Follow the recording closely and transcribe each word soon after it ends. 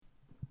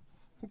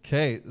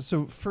Okay,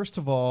 so first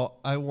of all,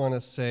 I want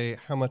to say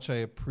how much I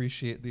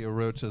appreciate the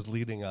Arochas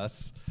leading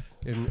us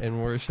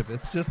in worship.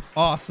 It's just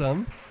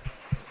awesome.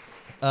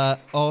 We're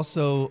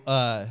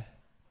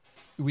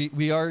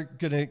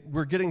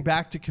getting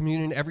back to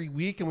communion every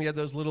week, and we had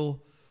those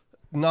little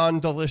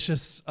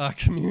non-delicious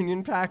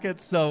communion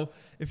packets. So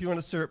if you want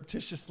to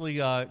surreptitiously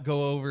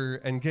go over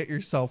and get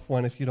yourself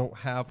one if you don't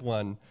have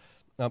one,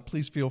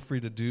 please feel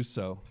free to do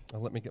so.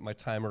 Let me get my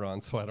timer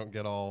on so I don't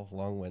get all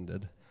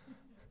long-winded.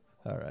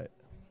 All right.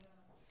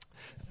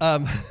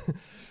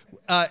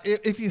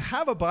 If you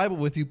have a Bible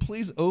with you,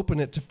 please open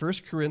it to 1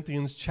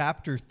 Corinthians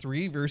chapter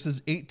 3,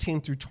 verses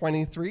 18 through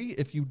 23.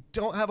 If you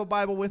don't have a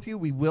Bible with you,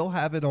 we will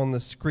have it on the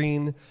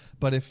screen.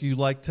 But if you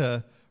like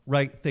to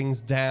write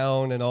things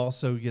down, and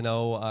also,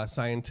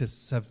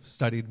 scientists have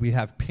studied, we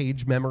have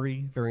page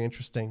memory, very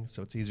interesting.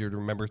 So it's easier to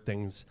remember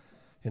things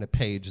in a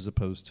page as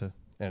opposed to,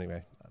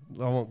 anyway,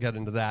 I won't get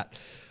into that.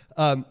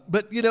 I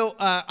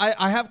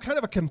have kind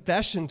of a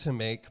confession to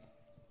make.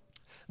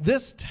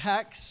 This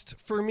text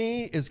for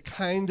me is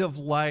kind of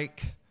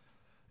like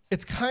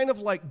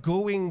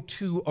going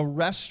to a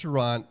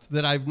restaurant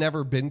that I've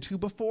never been to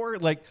before.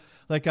 Like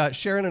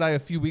Sharon and I a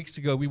few weeks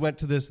ago, we went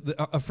to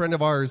a friend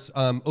of ours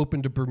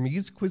opened a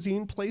Burmese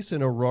cuisine place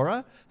in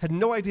Aurora. Had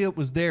no idea it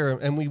was there,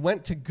 and we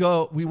went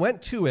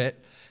to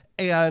it,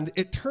 and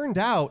it turned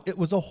out it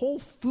was a whole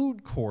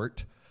food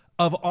court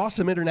of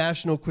awesome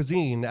international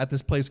cuisine at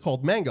this place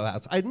called Mango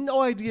House. I had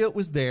no idea it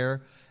was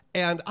there.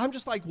 And I'm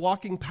just like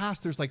walking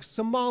past, there's like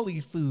Somali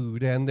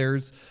food, and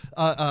there's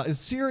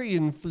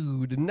Syrian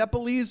food and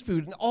Nepalese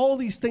food and all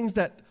these things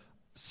that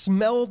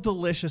smell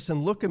delicious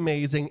and look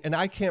amazing, and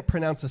I can't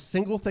pronounce a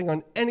single thing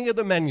on any of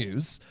the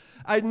menus.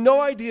 I had no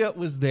idea it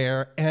was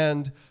there,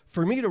 and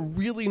for me to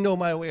really know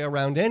my way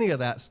around any of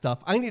that stuff,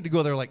 I need to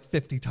go there like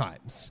 50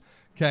 times,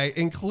 okay,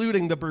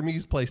 including the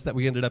Burmese place that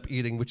we ended up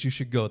eating, which you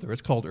should go there.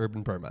 It's called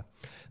Urban Burma.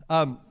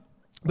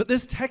 But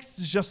this text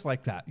is just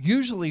like that.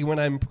 Usually when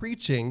I'm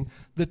preaching,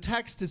 the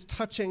text is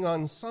touching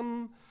on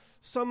some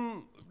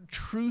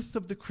truth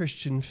of the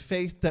Christian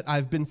faith that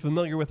I've been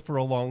familiar with for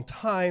a long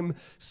time,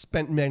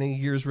 spent many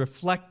years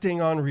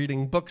reflecting on,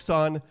 reading books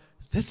on.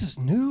 This is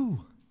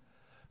new.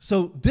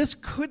 So this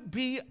could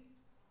be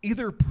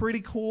either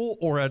pretty cool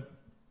or a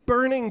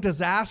burning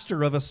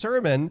disaster of a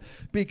sermon,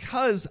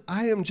 because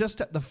I am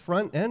just at the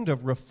front end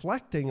of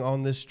reflecting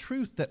on this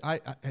truth that I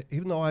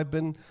even though I've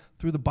been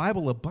through the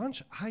Bible a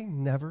bunch, I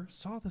never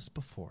saw this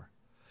before.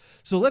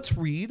 So let's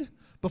read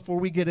before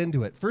we get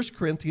into it. 1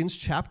 Corinthians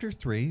chapter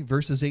 3,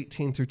 verses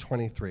 18 through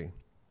 23.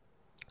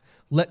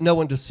 Let no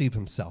one deceive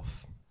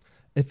himself.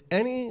 If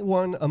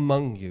anyone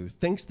among you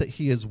thinks that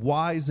he is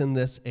wise in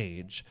this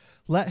age,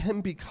 let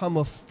him become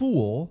a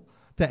fool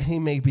that he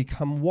may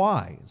become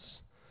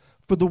wise.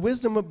 For the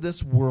wisdom of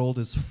this world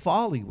is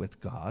folly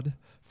with God,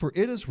 for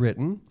it is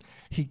written,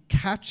 he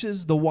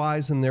catches the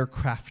wise in their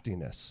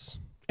craftiness.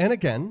 And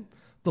again,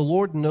 the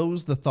Lord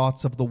knows the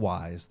thoughts of the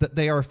wise, that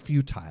they are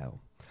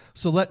futile.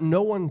 So let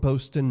no one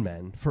boast in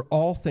men, for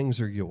all things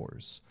are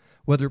yours.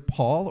 Whether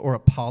Paul or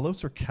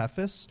Apollos or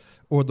Cephas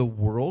or the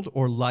world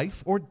or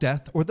life or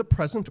death or the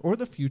present or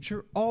the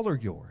future, all are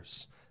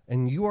yours.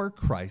 And you are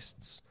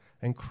Christ's,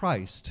 and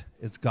Christ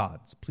is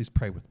God's. Please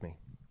pray with me.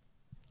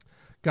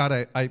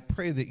 God, I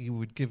pray that you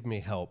would give me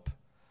help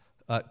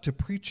to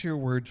preach your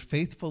word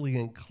faithfully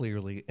and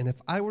clearly. And if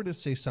I were to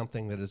say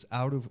something that is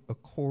out of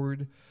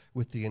accord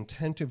with the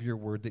intent of your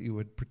word, that you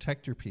would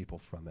protect your people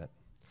from it.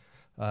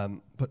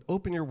 But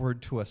open your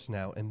word to us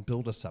now and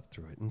build us up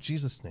through it. In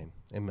Jesus' name,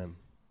 amen.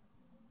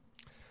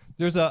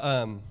 There's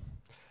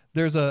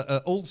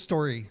a old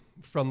story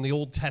from the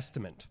Old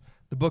Testament,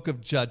 the book of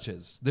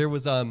Judges. It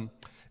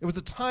was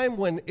a time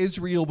when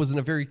Israel was in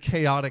a very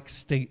chaotic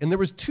state, and there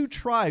was two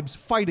tribes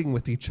fighting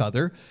with each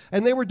other,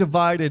 and they were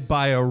divided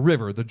by a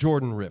river, the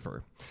Jordan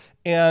River.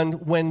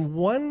 And when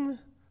one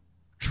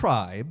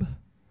tribe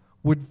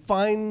would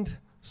find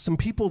some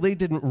people they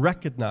didn't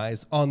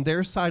recognize on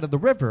their side of the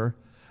river,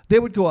 they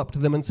would go up to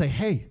them and say,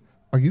 "Hey,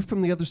 are you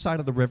from the other side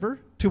of the river?"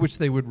 To which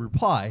they would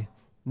reply,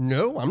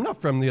 "No, I'm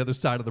not from the other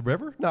side of the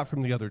river, not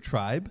from the other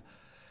tribe."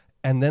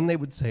 And then they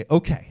would say,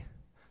 "Okay,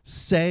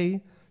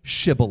 say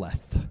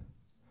Shibboleth."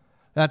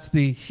 That's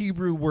the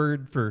Hebrew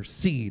word for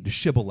seed,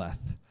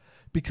 shibboleth,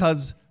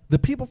 because the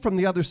people from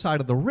the other side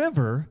of the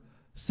river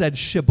said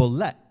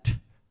shibboleth,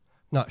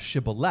 not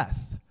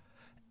shibboleth.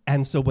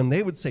 And so when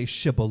they would say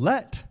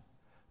shibboleth,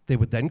 they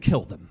would then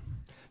kill them,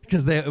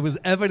 because it was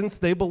evidence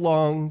they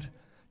belonged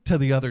to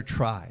the other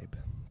tribe.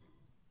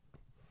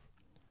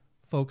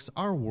 Folks,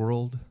 our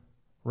world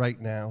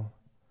right now,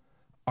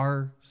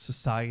 our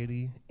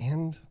society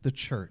and the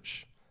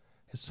church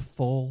is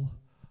full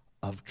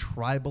of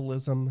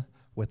tribalism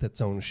with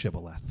its own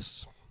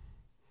shibboleths.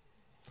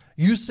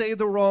 You say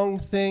the wrong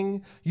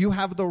thing, you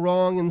have the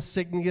wrong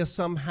insignia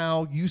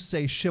somehow, you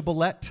say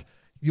shibboleth,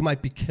 you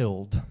might be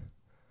killed.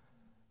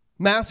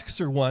 Masks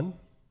are one,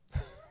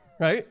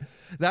 right?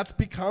 That's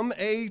become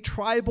a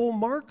tribal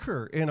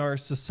marker in our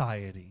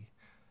society.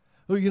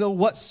 Well,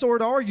 what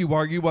sort are you?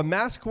 Are you a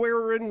mask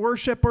wearer in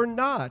worship or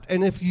not?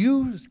 And if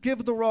you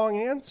give the wrong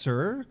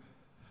answer,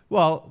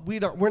 well,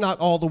 we're not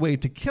all the way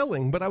to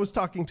killing, but I was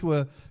talking to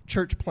a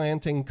church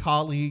planting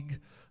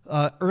colleague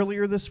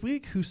earlier this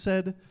week who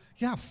said,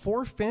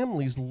 4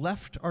 families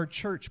left our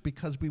church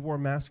because we wore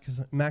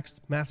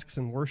masks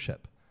in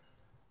worship.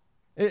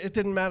 It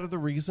didn't matter the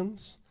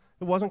reasons.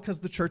 It wasn't because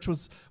the church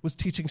was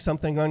teaching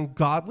something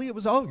ungodly. It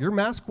was, your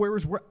mask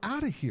wearers were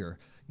out of here.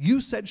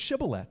 You said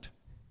shibboleth.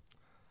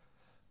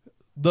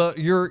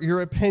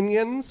 Your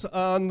opinions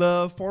on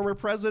the former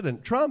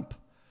president, Trump.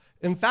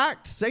 In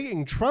fact,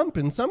 saying Trump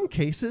in some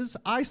cases,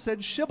 I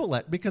said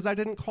shibboleth because I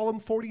didn't call him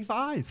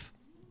 45.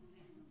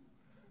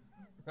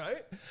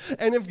 Right?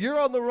 And if you're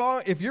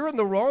in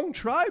the wrong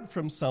tribe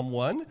from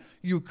someone,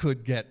 you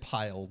could get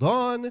piled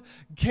on,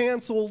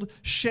 canceled,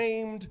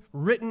 shamed,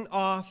 written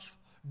off,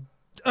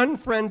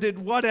 unfriended,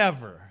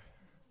 whatever.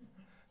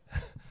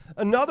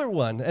 Another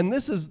one, and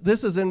this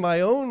is in my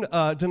own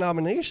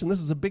denomination,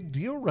 this is a big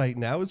deal right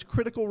now, is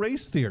critical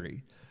race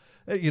theory.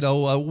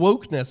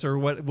 Wokeness or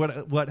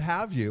what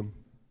have you.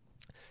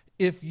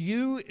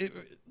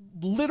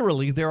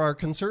 Literally, there are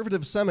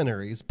conservative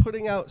seminaries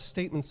putting out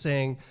statements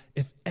saying,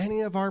 if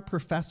any of our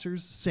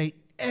professors say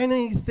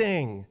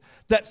anything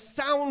that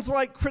sounds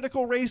like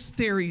critical race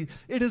theory,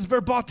 it is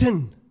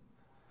verboten.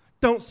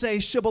 Don't say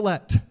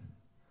shibboleth.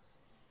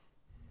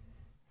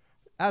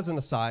 As an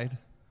aside,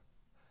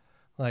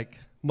 like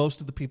most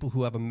of the people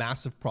who have a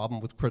massive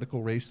problem with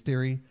critical race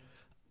theory,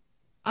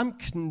 I'm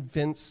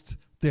convinced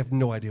they have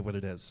no idea what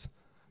it is.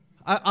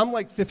 I'm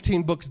like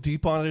 15 books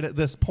deep on it at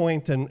this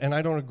point, and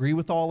I don't agree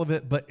with all of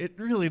it, but it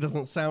really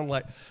doesn't sound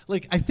like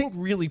I think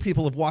really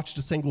people have watched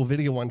a single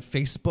video on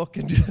Facebook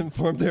and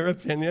formed their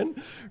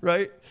opinion,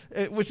 right?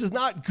 Which is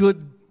not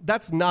good.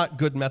 That's not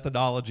good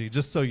methodology,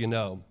 just so you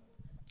know.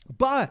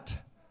 But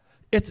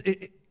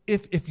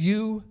if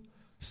you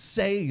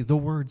say the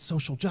word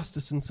social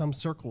justice in some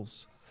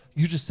circles,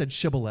 you just said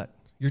shibboleth,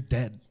 you're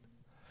dead.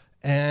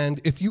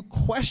 And if you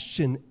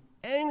question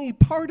any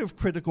part of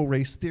critical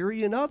race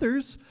theory in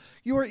others,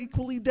 you are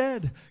equally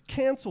dead,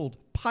 canceled,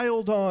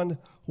 piled on,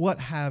 what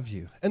have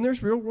you. And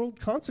there's real-world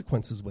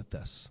consequences with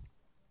this.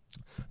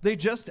 They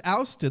just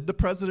ousted the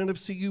president of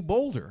CU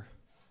Boulder.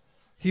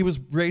 He was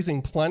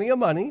raising plenty of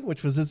money,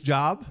 which was his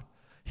job.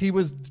 He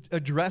was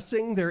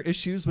addressing their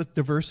issues with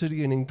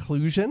diversity and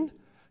inclusion.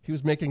 He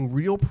was making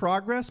real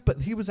progress,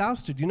 but he was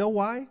ousted. You know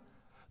why?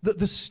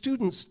 The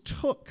students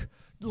took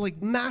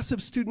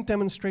massive student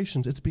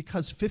demonstrations. It's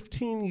because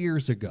 15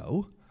 years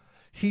ago,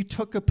 he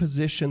took a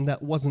position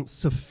that wasn't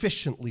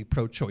sufficiently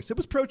pro-choice. It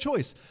was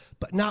pro-choice,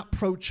 but not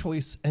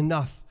pro-choice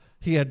enough.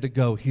 He had to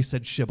go. He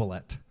said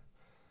shibboleth.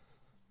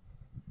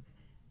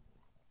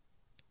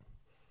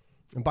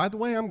 And by the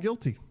way, I'm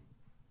guilty.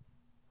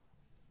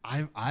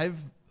 I'm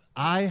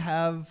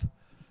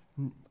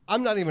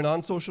not even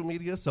on social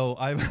media,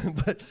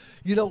 but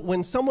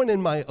when someone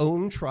in my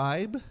own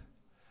tribe,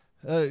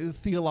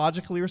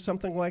 theologically or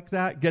something like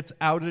that, gets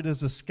outed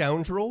as a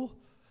scoundrel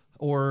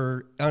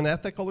or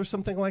unethical or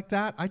something like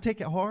that, I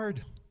take it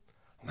hard.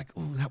 I'm like,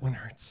 ooh, that one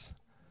hurts.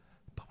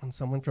 But when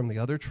someone from the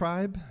other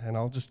tribe, and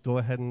I'll just go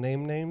ahead and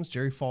name names,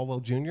 Jerry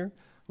Falwell Jr.,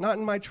 not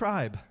in my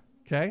tribe,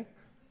 okay?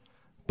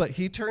 But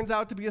he turns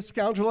out to be a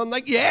scoundrel. I'm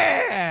like,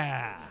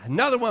 yeah,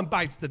 another one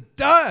bites the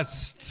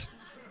dust,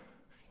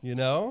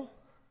 But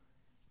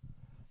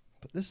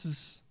this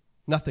is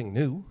nothing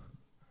new.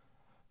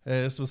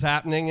 This was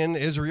happening in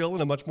Israel in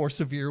a much more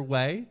severe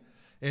way.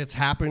 It's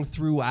happened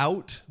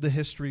throughout the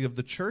history of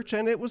the church,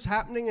 and it was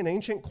happening in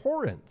ancient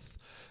Corinth.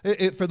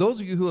 For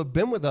those of you who have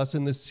been with us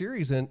in this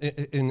series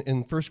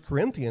in 1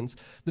 Corinthians,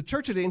 the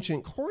church at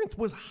ancient Corinth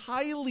was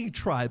highly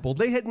tribal.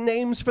 They had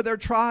names for their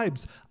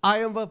tribes. I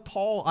am of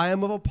Paul, I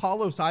am of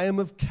Apollos, I am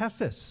of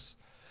Cephas.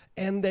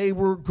 And they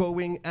were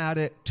going at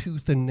it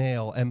tooth and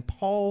nail. And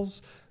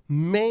Paul's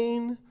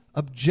main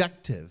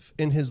objective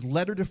in his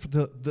letter to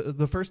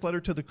the first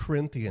letter to the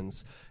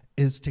Corinthians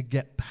is to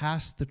get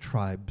past the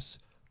tribes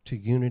to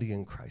unity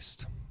in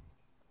Christ.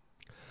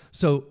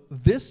 So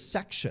this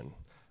section,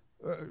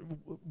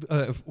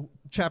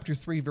 chapter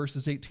 3,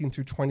 verses 18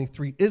 through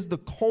 23, is the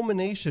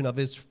culmination of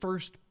his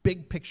first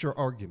big picture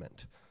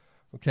argument.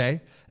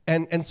 Okay?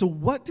 And so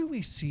what do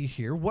we see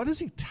here? What does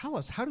he tell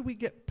us? How do we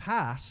get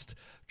past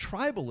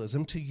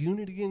tribalism to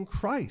unity in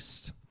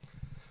Christ?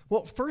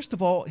 Well, first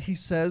of all, he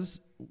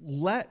says,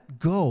 let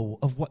go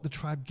of what the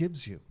tribe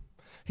gives you.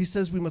 He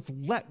says we must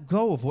let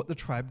go of what the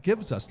tribe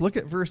gives us. Look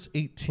at verse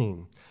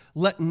 18.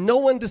 Let no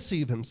one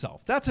deceive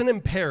himself. That's an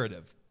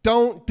imperative.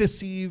 Don't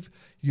deceive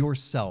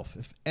yourself.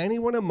 If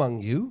anyone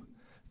among you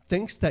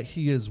thinks that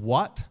he is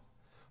what?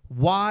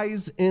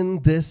 Wise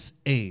in this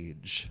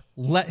age,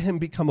 let him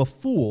become a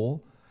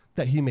fool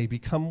that he may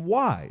become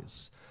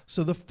wise.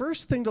 So the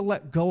first thing to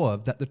let go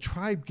of that the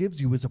tribe gives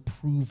you is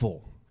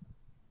approval.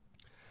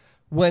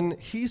 When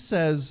he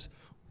says,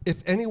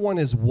 if anyone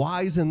is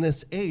wise in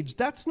this age,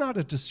 that's not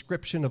a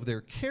description of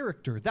their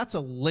character. That's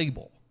a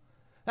label.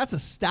 That's a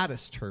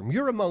status term.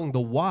 You're among the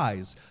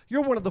wise.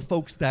 You're one of the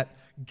folks that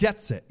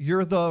gets it.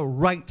 You're the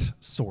right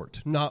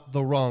sort, not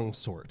the wrong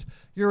sort.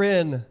 You're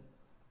in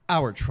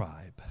our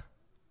tribe,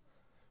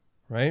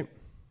 right?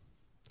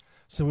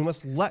 So we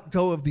must let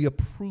go of the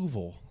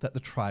approval that the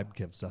tribe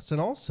gives us. And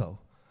also,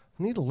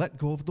 we need to let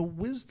go of the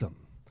wisdom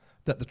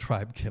that the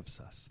tribe gives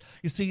us.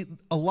 You see,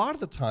 a lot of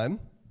the time,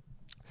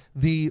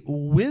 the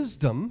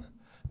wisdom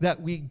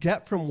that we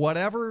get from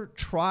whatever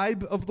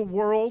tribe of the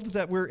world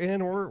that we're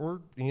in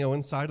or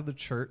inside of the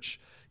church,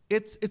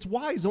 it's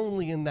wise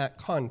only in that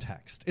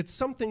context. It's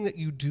something that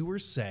you do or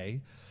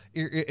say.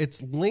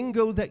 It's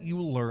lingo that you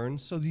learn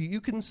so that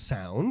you can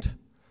sound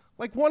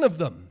like one of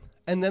them.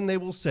 And then they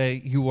will say,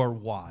 you are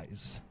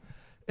wise.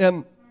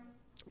 I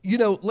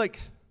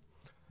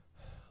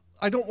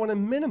don't want to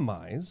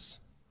minimize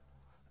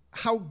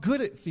how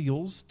good it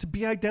feels to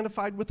be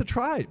identified with a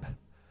tribe.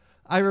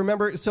 I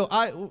remember,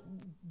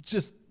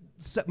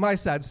 my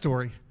sad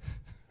story.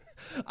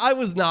 I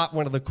was not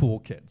one of the cool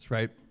kids,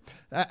 right?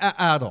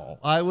 At all.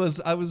 I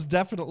was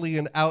definitely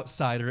an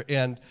outsider,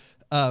 and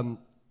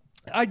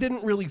I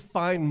didn't really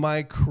find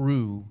my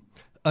crew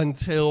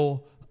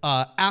until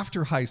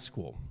after high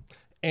school.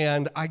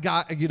 And I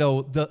got,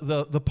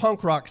 the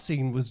punk rock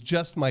scene was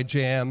just my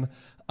jam.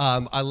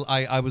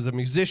 I was a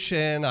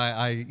musician.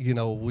 I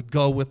would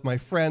go with my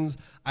friends.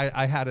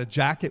 I had a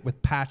jacket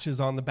with patches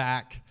on the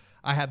back.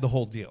 I had the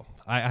whole deal.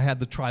 I had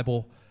the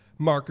tribal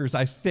markers.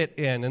 I fit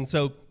in. And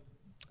so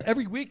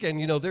every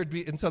weekend, there'd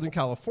be in Southern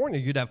California,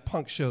 you'd have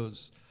punk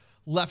shows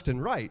left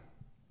and right.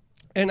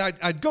 And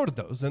I'd go to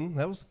those, and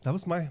that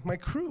was my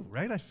crew,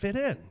 right? I fit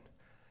in.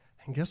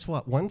 And guess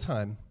what? One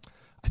time,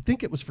 I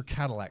think it was for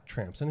Cadillac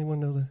Tramps. Anyone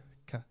know the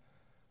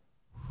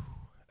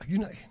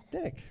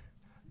Nick,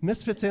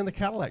 Misfits and the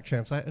Cadillac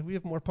Tramps. We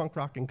have more punk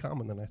rock in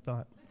common than I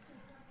thought.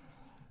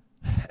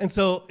 And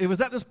so it was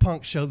at this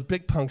punk show, the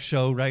big punk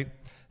show, right?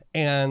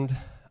 And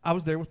I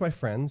was there with my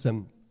friends,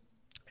 and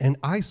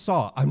I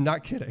saw, I'm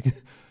not kidding,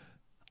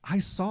 I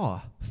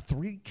saw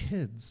 3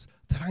 kids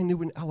that I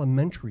knew in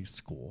elementary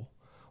school,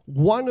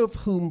 one of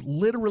whom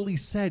literally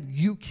said,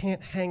 you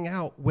can't hang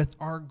out with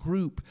our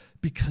group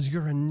because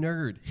you're a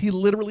nerd. He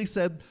literally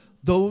said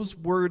those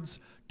words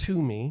to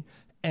me,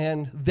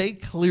 and they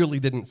clearly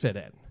didn't fit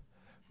in,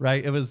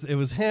 right? It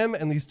was him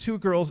and these 2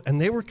 girls, and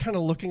they were kind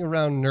of looking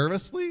around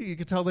nervously. You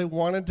could tell they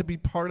wanted to be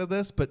part of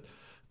this, but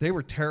they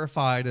were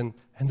terrified, and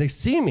they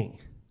see me.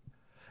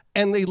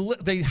 And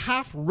they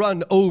half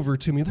run over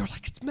to me. They're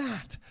like, it's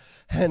Matt.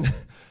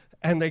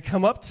 And they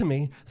come up to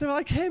me. They're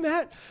like, hey,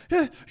 Matt,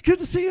 good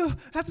to see you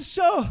at the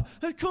show.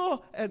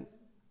 Cool. And,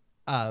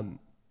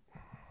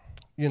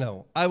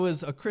 I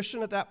was a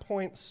Christian at that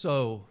point,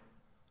 so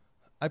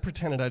I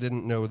pretended I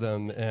didn't know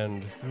them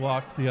and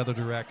walked the other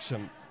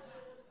direction.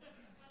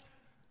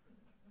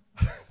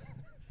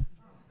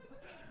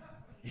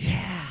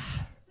 Yeah.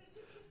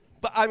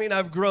 But,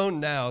 I've grown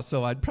now,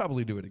 so I'd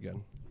probably do it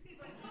again.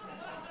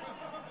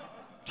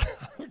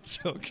 I'm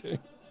joking.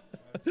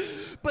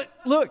 But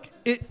look,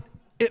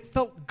 it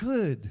felt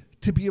good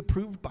to be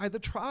approved by the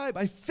tribe.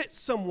 I fit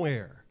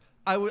somewhere.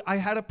 I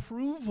had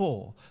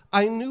approval.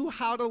 I knew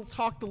how to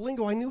talk the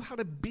lingo. I knew how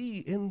to be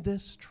in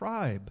this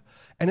tribe.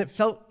 And it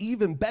felt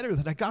even better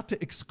that I got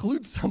to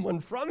exclude someone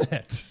from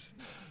it.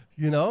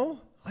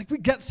 Like we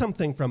get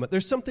something from it.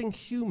 There's something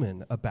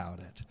human about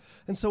it.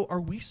 And so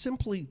are we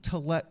simply to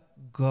let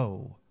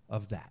go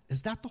of that?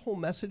 Is that the whole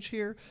message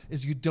here?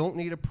 Is you don't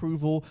need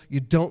approval, you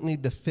don't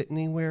need to fit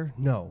anywhere?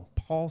 No.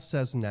 Paul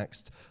says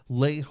next,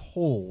 lay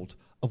hold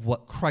of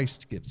what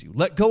Christ gives you.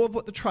 Let go of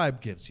what the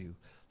tribe gives you.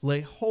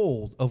 Lay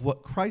hold of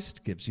what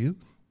Christ gives you.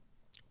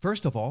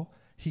 First of all,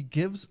 he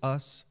gives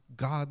us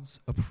God's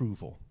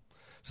approval.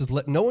 It says,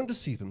 let no one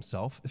deceive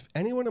himself. If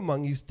anyone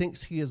among you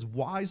thinks he is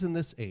wise in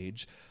this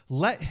age,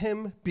 let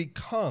him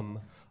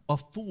become a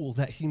fool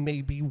that he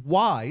may be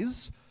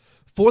wise.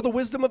 For the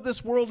wisdom of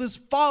this world is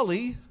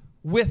folly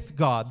with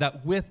God.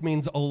 That with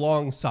means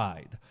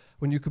alongside.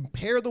 When you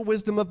compare the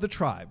wisdom of the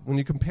tribe, when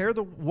you compare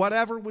the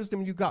whatever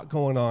wisdom you got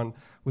going on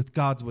with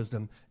God's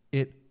wisdom,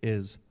 it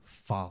is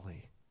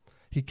folly.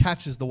 He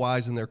catches the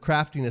wise in their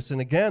craftiness.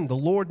 And again, the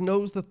Lord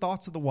knows the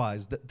thoughts of the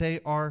wise, that they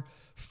are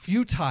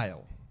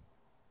futile.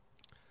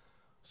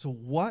 So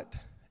what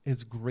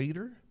is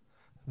greater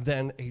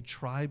than a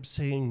tribe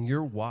saying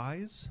you're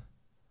wise?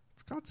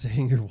 It's God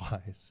saying you're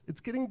wise.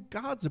 It's getting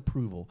God's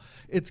approval.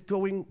 It's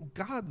going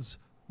God's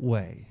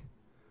way.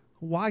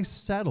 Why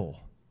settle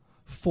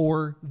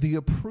for the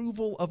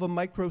approval of a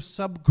micro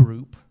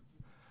subgroup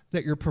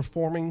that you're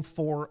performing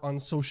for on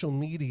social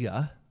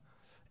media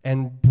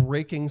and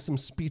breaking some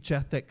speech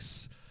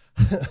ethics,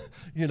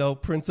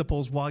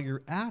 principles while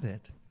you're at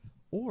it,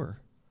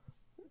 or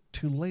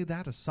to lay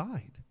that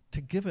aside,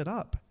 to give it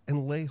up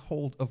and lay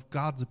hold of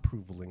God's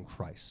approval in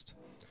Christ.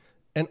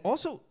 And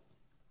also,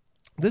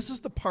 this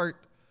is the part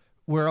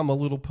where I'm a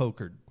little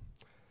pokered.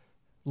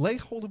 Lay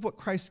hold of what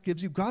Christ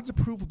gives you, God's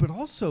approval, but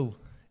also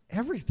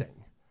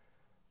everything.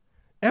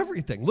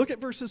 Everything. Look at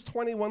verses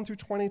 21 through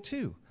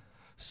 22.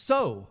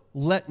 So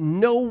let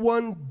no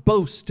one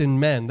boast in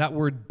men. That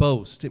word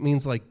boast, it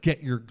means like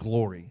get your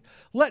glory.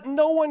 Let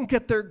no one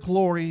get their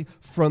glory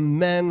from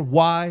men.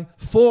 Why?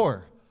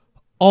 For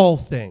all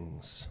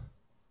things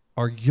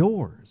are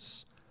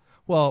yours.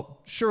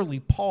 Well, surely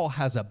Paul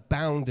has a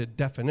bounded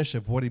definition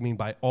of what he means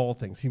by all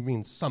things. He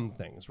means some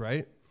things,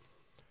 right?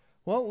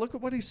 Well, look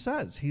at what he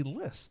says. He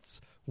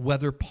lists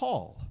whether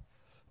Paul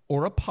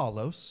or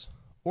Apollos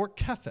or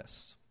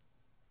Cephas.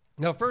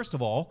 Now, first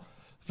of all,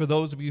 for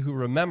those of you who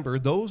remember,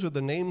 those are the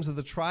names of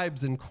the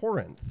tribes in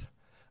Corinth.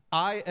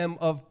 I am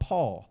of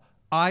Paul.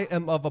 I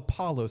am of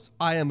Apollos.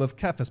 I am of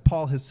Cephas.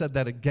 Paul has said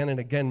that again and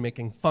again,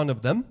 making fun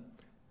of them.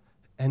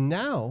 And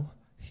now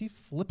he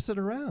flips it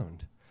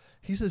around.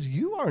 He says,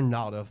 you are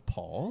not of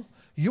Paul.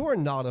 You are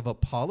not of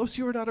Apollos.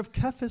 You are not of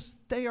Cephas.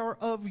 They are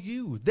of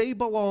you. They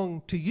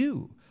belong to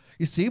you.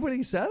 You see what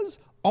he says?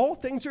 All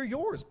things are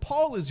yours.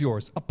 Paul is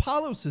yours.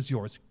 Apollos is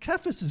yours.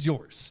 Cephas is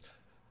yours.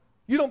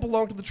 You don't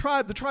belong to the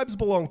tribe. The tribes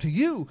belong to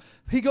you.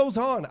 He goes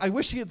on. I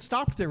wish he had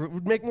stopped there. It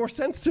would make more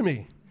sense to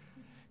me.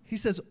 He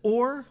says,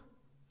 or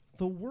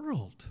the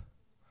world,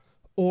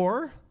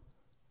 or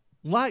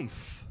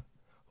life,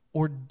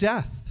 or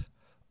death,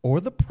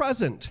 or the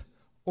present,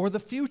 or the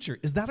future.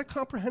 Is that a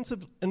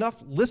comprehensive enough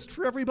list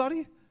for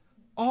everybody?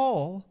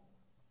 All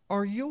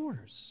are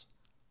yours.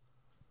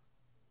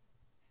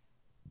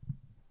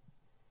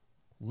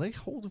 Lay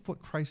hold of what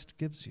Christ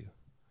gives you.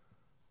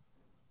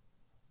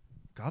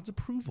 God's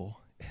approval,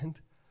 and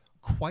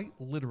quite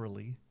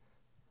literally,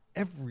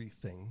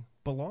 everything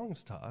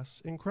belongs to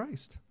us in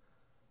Christ.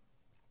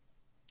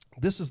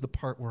 This is the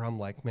part where I'm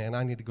like, man,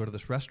 I need to go to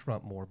this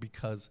restaurant more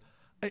because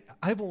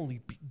I've only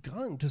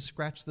begun to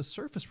scratch the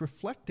surface,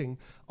 reflecting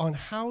on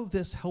how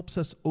this helps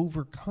us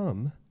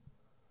overcome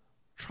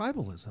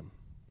tribalism.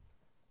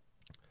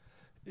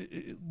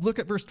 Look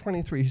at verse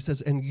 23. He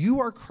says, and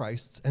you are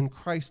Christ's, and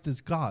Christ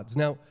is God's.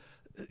 Now,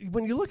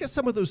 when you look at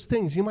some of those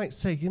things, you might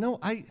say,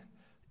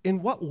 in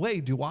what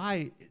way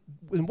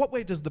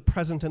does the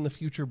present and the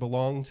future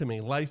belong to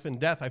me? Life and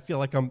death, I feel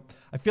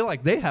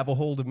like they have a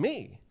hold of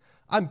me.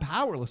 I'm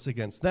powerless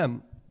against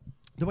them.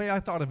 The way I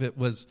thought of it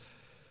was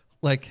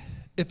like,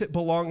 if it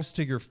belongs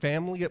to your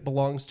family, it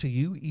belongs to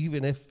you,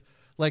 even if,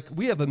 like,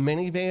 we have a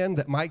minivan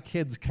that my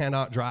kids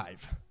cannot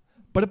drive,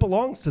 but it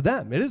belongs to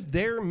them. It is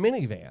their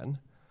minivan.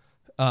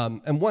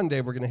 And one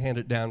day we're going to hand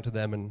it down to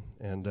them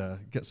and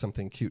get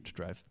something cute to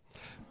drive.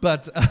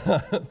 But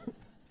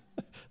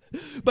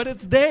but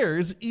it's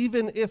theirs,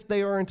 even if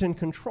they aren't in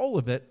control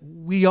of it,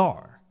 we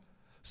are.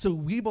 So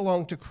we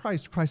belong to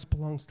Christ. Christ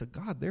belongs to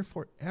God.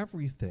 Therefore,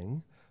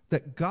 everything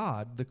that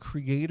God, the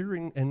creator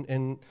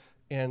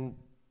and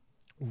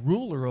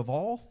ruler of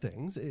all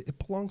things,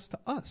 it belongs to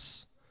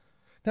us.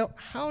 Now,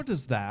 how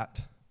does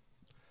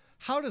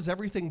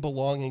everything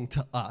belonging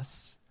to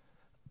us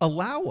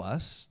allow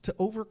us to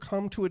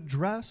overcome, to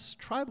address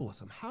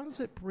tribalism? How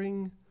does it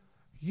bring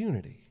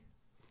unity?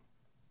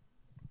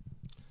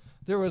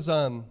 There was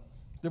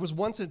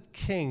once a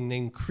king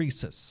named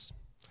Croesus,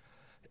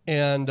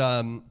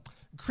 and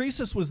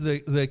Croesus was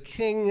the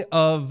king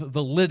of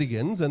the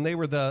Lydians, and they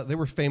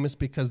were famous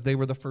because they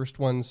were the first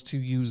ones to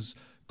use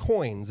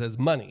coins as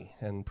money,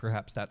 and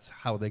perhaps that's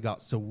how they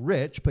got so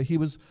rich. But he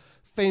was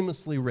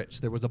famously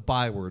rich. There was a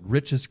byword: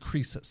 rich as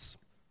Croesus.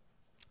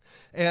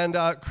 And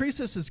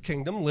Croesus's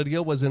kingdom,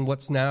 Lydia, was in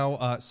what's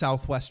now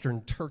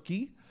southwestern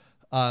Turkey,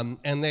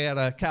 and they had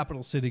a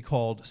capital city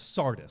called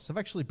Sardis. I've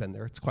actually been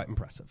there. It's quite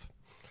impressive.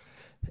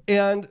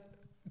 And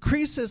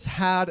Croesus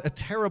had a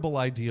terrible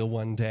idea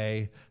one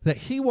day that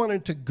he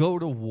wanted to go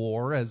to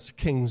war, as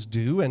kings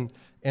do,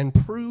 and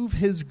prove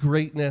his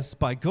greatness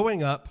by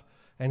going up,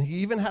 and he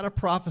even had a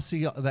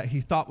prophecy that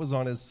he thought was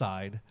on his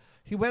side.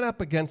 He went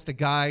up against a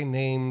guy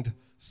named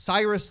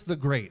Cyrus the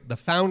Great, the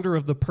founder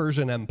of the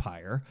Persian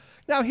Empire.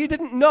 Now, he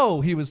didn't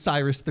know he was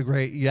Cyrus the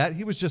Great yet.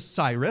 He was just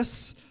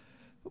Cyrus.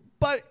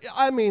 But,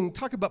 I mean,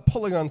 talk about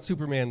pulling on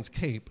Superman's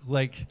cape.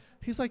 Like,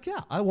 he's like,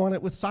 yeah, I want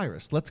it with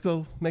Cyrus. Let's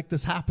go make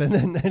this happen.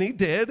 And he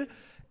did.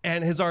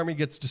 And his army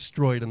gets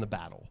destroyed in the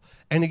battle.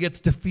 And he gets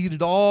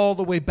defeated all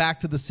the way back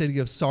to the city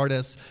of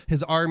Sardis.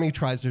 His army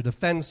tries to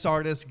defend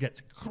Sardis,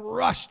 gets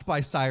crushed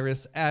by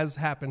Cyrus, as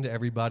happened to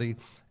everybody.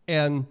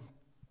 And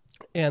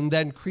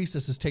then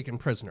Croesus is taken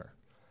prisoner.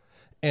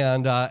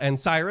 And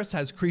Cyrus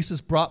has Croesus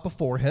brought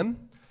before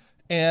him.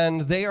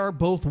 And they are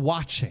both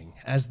watching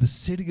as the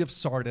city of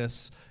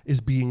Sardis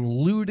is being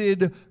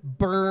looted,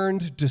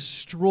 burned,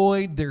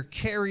 destroyed. They're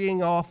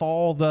carrying off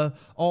all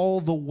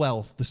the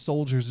wealth. The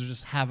soldiers are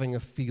just having a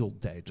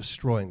field day,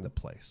 destroying the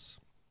place.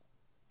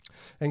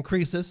 And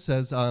Croesus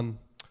says,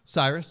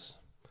 Cyrus,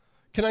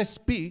 can I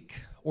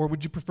speak, or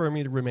would you prefer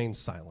me to remain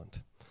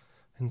silent?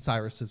 And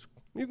Cyrus says,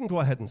 you can go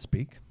ahead and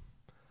speak.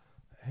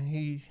 And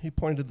he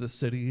pointed to the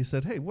city. He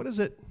said, hey, what is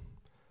it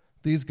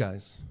these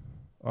guys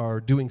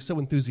are doing so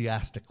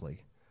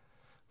enthusiastically?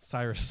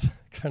 Cyrus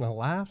kind of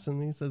laughs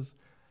and he says,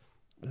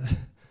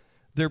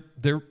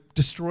 they're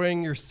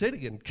destroying your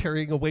city and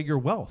carrying away your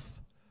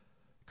wealth.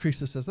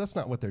 Croesus says, that's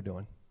not what they're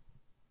doing.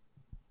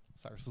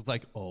 Cyrus is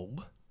like, oh,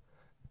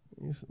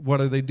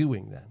 what are they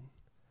doing then?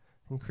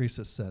 And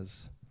Croesus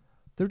says,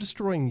 they're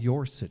destroying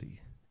your city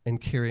and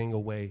carrying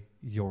away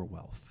your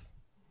wealth.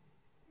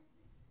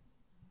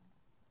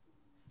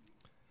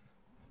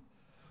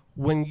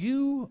 When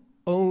you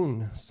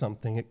own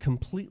something, it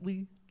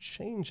completely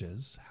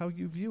changes how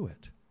you view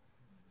it,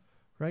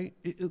 right?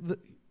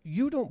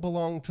 You don't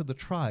belong to the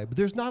tribe.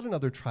 There's not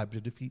another tribe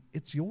to defeat.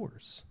 It's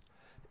yours.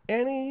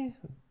 Any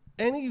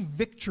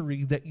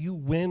victory that you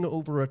win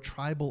over a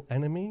tribal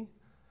enemy,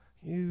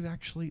 you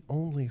actually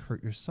only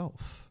hurt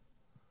yourself.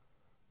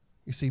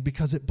 You see,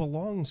 because it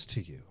belongs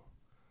to you.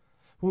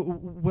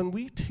 When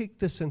we take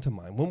this into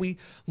mind, when we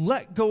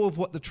let go of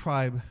what the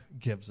tribe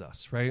gives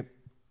us, right?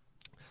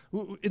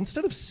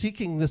 Instead of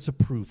seeking this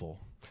approval,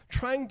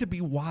 trying to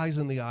be wise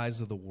in the eyes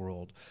of the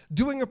world,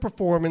 doing a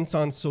performance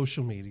on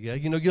social media,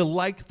 you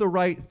like the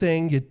right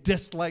thing, you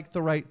dislike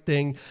the right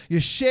thing, you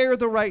share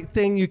the right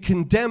thing, you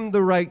condemn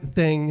the right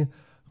thing,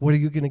 what are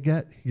you going to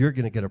get? You're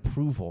going to get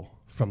approval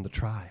from the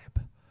tribe.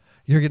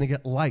 You're going to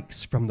get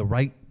likes from the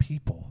right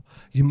people.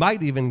 You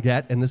might even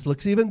get, and this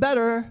looks even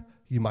better,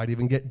 you might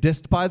even get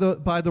dissed by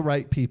the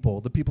right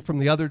people, the people from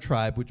the other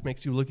tribe, which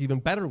makes you look even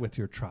better with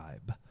your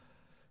tribe.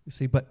 You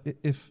see, but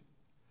if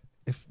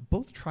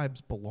both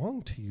tribes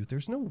belong to you,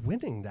 there's no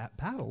winning that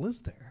battle,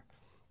 is there?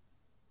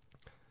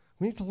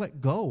 We need to let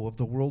go of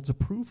the world's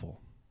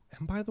approval.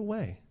 And by the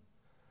way,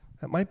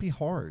 that might be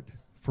hard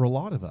for a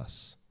lot of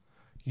us.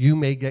 You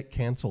may get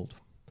canceled.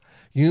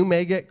 You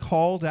may get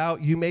called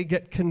out. You may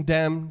get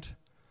condemned.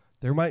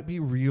 There might be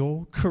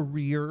real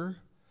career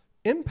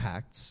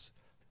impacts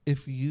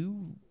if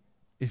you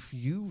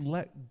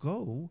let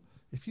go,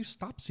 if you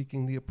stop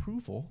seeking the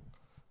approval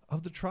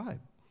of the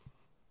tribe.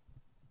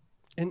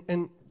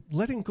 And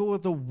letting go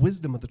of the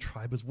wisdom of the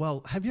tribe as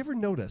well. Have you ever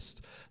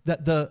noticed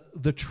that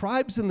the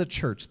tribes in the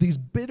church, these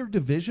bitter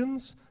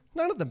divisions,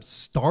 none of them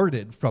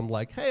started from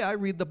like, hey, I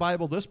read the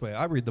Bible this way,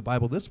 I read the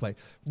Bible this way.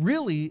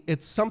 Really,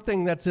 it's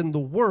something that's in the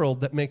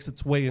world that makes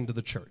its way into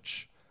the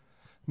church.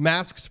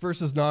 Masks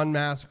versus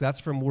non-mask, that's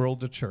from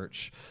world to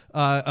church.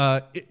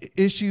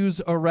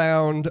 Issues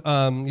around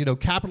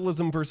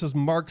capitalism versus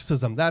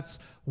Marxism, that's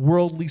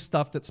worldly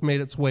stuff that's made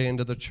its way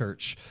into the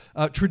church.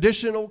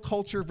 Traditional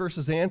culture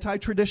versus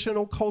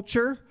anti-traditional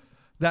culture,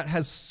 that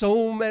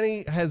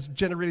has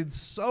generated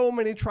so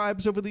many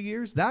tribes over the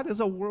years, that is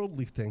a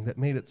worldly thing that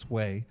made its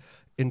way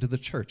into the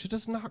church. It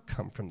does not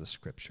come from the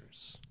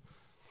scriptures.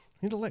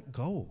 We need to let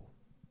go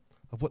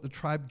of what the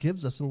tribe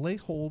gives us and lay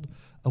hold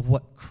of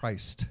what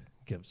Christ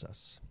gives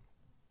us.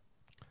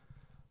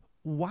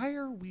 Why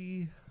are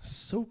we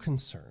so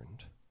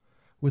concerned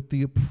with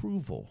the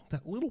approval,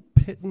 that little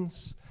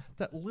pittance,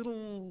 that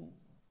little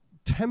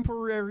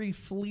temporary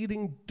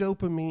fleeting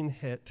dopamine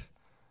hit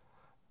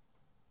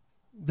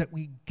that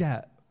we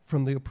get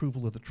from the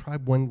approval of the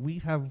tribe when we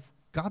have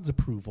God's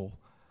approval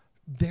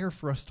there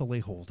for us to lay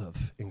hold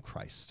of in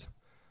Christ?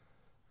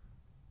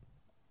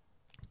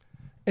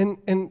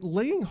 And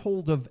laying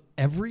hold of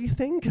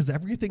everything, because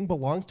everything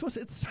belongs to us,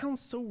 it sounds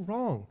so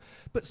wrong.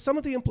 But some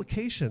of the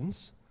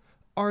implications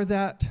are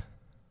that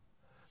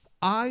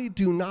I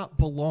do not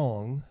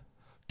belong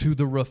to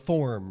the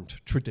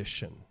Reformed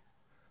tradition.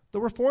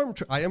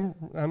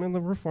 I'm in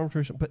the Reformed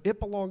tradition, but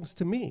it belongs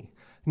to me.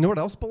 You know what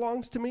else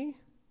belongs to me?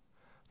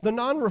 The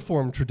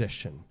non-Reformed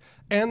tradition,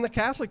 and the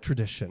Catholic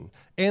tradition,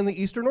 and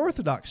the Eastern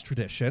Orthodox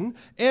tradition,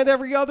 and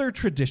every other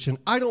tradition.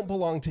 I don't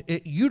belong to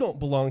it. You don't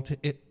belong to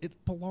it.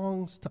 It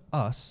belongs to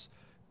us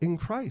in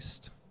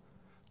Christ.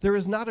 There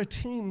is not a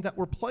team that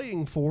we're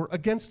playing for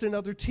against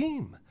another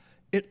team.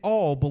 It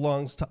all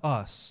belongs to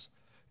us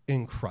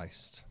in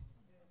Christ.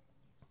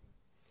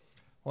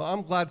 Well,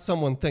 I'm glad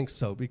someone thinks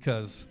so,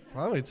 because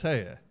let me tell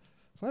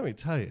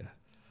you,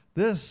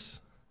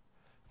 this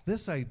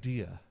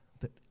idea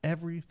that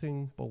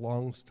everything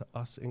belongs to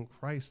us in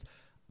Christ,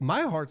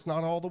 my heart's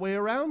not all the way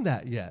around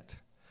that yet.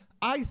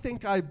 I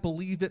think I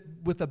believe it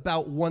with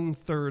about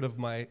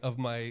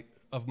 1/3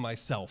 of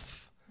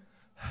myself,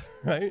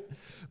 right?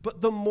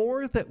 But the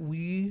more that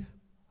we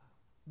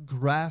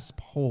grasp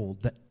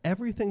hold that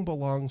everything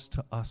belongs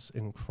to us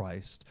in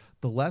Christ,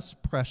 the less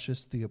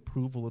precious the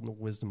approval and the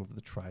wisdom of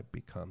the tribe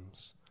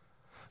becomes.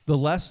 The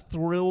less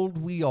thrilled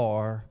we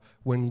are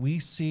when we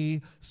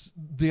see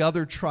the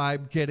other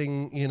tribe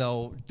getting,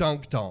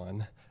 dunked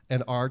on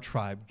and our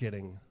tribe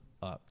getting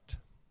upped.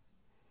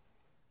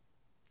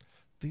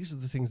 These are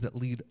the things that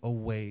lead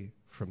away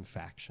from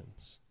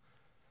factions.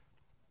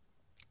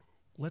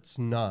 Let's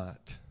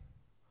not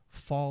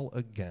fall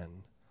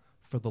again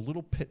for the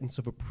little pittance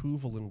of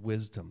approval and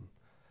wisdom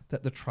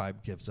that the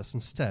tribe gives us.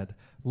 Instead,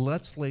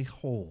 let's lay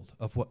hold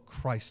of what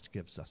Christ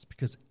gives us,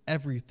 because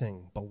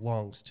everything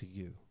belongs to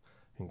you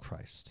in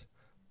Christ.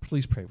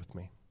 Please pray with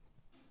me.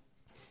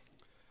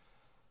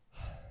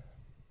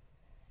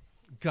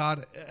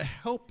 God,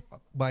 help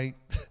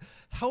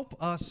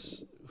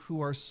us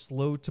who are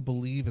slow to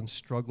believe and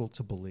struggle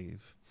to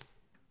believe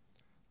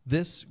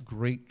this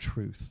great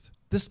truth,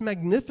 this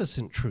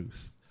magnificent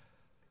truth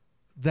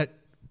that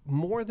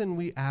more than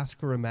we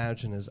ask or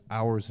imagine is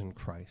ours in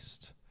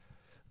Christ.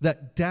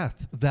 That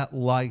death, that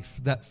life,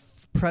 that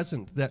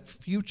present, that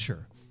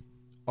future,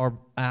 are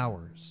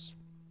ours.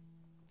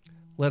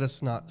 Let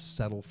us not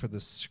settle for the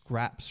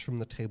scraps from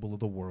the table of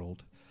the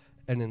world,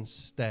 and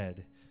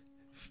instead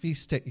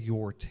feast at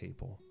your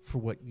table for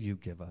what you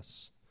give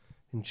us.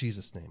 In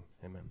Jesus' name,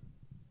 amen.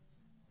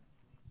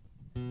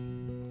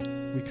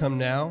 We come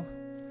now